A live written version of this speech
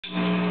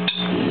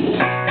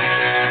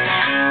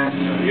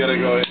gotta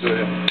go into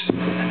it.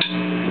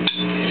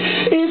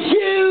 It's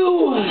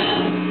you.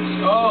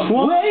 Oh.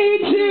 Way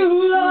too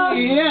long.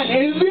 Yeah,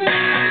 it's you.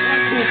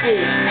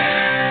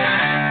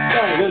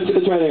 Sorry, let's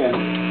try that again.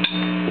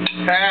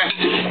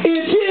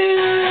 It's you.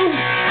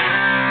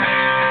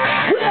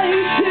 Way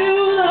too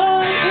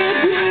long.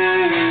 It's you.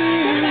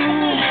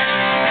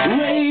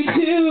 Way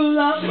too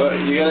long. But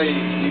you were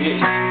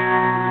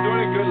doing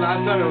it good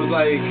last time. It was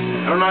like,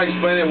 I don't know how to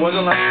explain it. It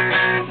wasn't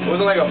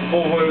like a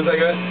full voice. It was like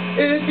a,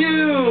 it's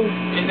you.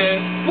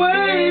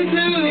 Way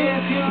too.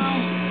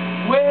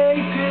 Way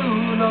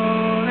too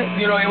long.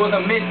 You know, it was a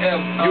mid. You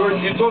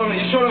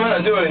showed him how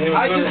to do it. And he was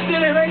I just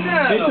did it right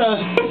now.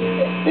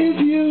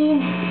 It's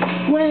you.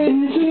 Way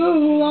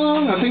too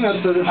long. I think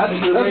that's what it's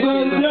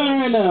doing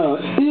right now.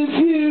 It's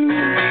you.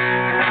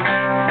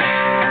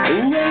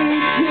 Way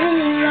too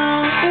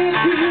long.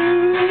 It's you.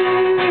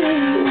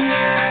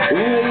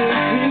 Way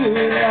too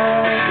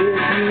long.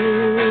 It's you.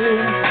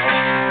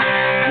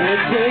 It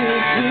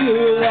takes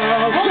too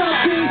long.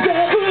 Something's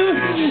ever.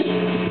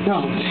 No,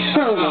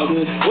 terrible,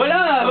 dude. What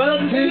up?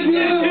 It's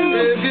you.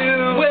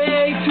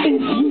 Way too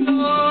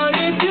long.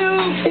 It's you.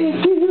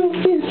 It's you.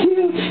 It's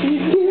you.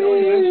 It's you.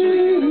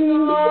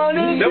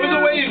 That was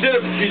the way you did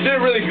it. You did it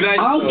really good.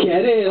 I'll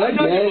get it. I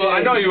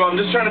know you. I'm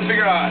just trying to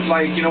figure out,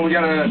 like, you know, we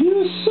gotta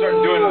start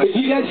doing it. If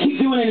you guys keep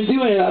doing it and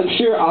doing it, I'm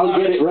sure I'll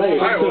get it right.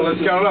 All right, well, let's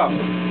count it up.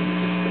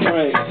 All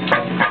right.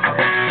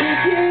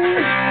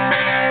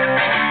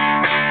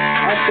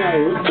 I'm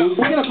sorry.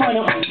 We're gonna find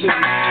out.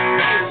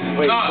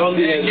 Wait, No,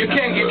 you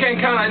can't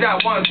count like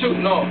that. 1, 2,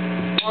 no.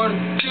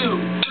 1,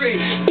 2, 3.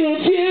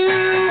 It's you.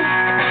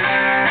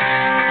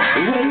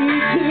 Way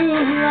too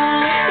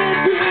long.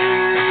 It's you.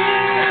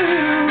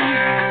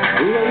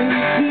 Way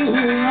too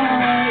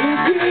long.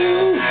 It's you.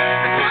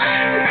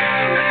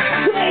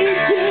 Way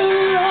too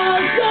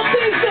long.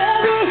 Something's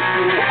ever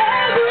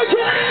gonna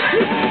change.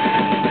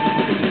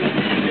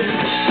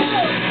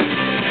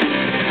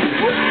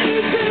 Way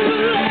too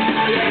long.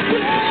 It's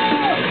you.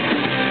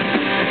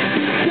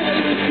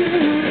 Way too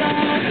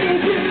long.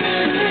 It's you.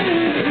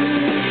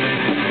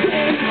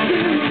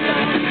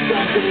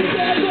 Something's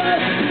ever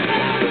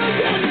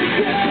gonna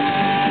change.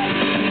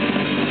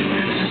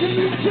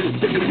 Maybe I should've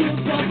stayed here,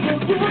 but the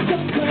world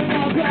don't turn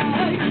out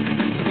right.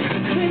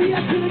 Maybe I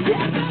should've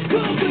kept my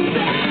cool, but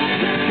that's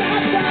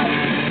not right.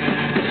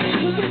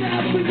 Looking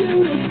out for you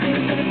to stay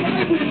there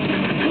right with me,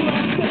 but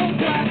I'm so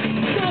glad.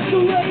 Not the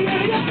way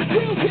I am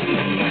to be.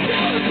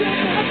 Never been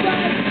that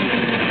right.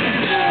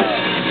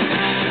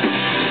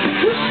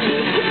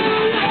 Running too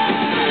long.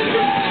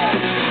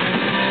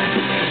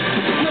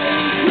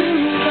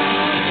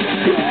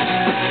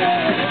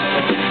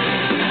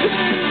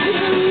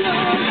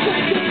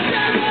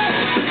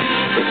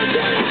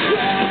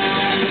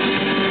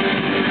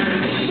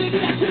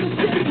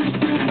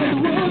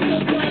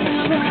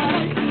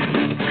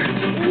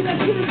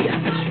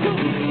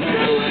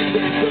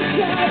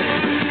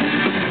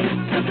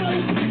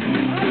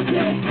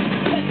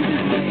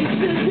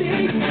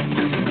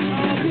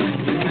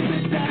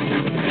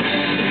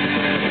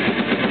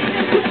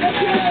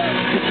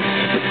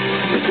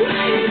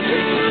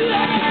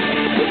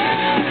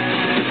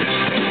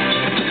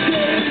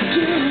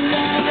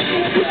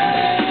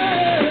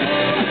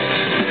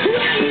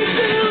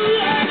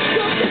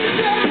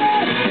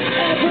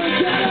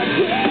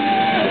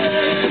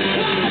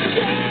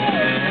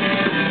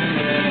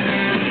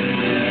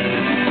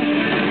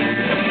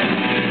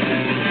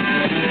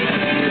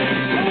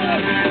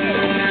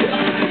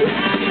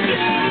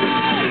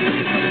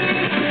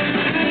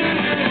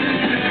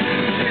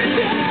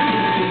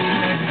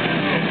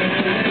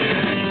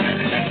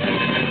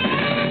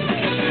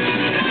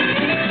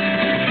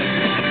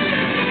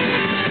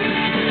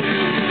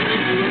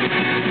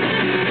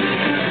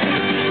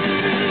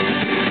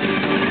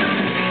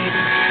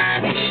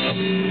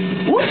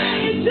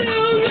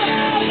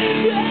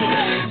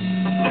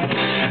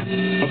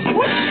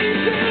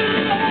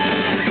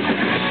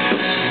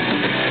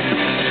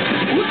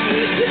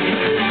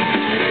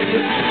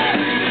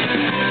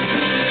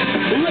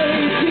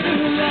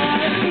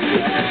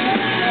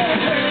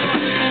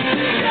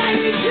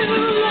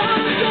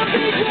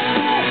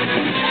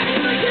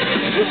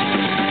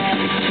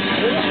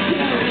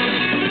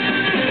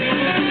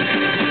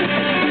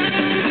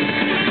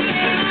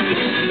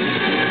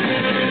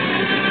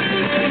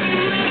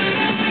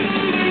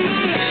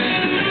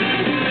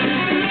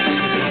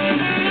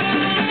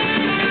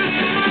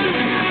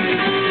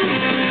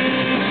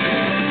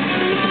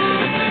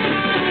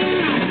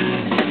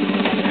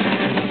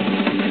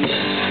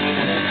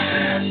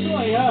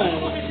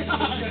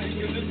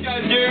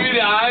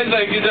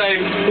 Like, he's like,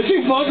 is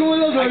he fucking with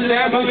us? I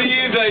can't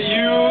believe that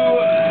you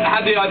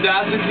had the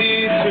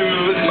audacity to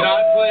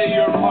not play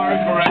your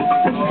part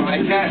correctly. Bro.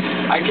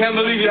 I can't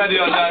believe you had the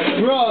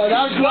audacity. Bro,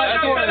 that's like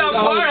that part. I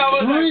was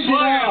like, freaking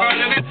out.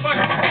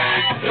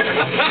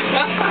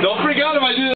 Don't freak out if I do that.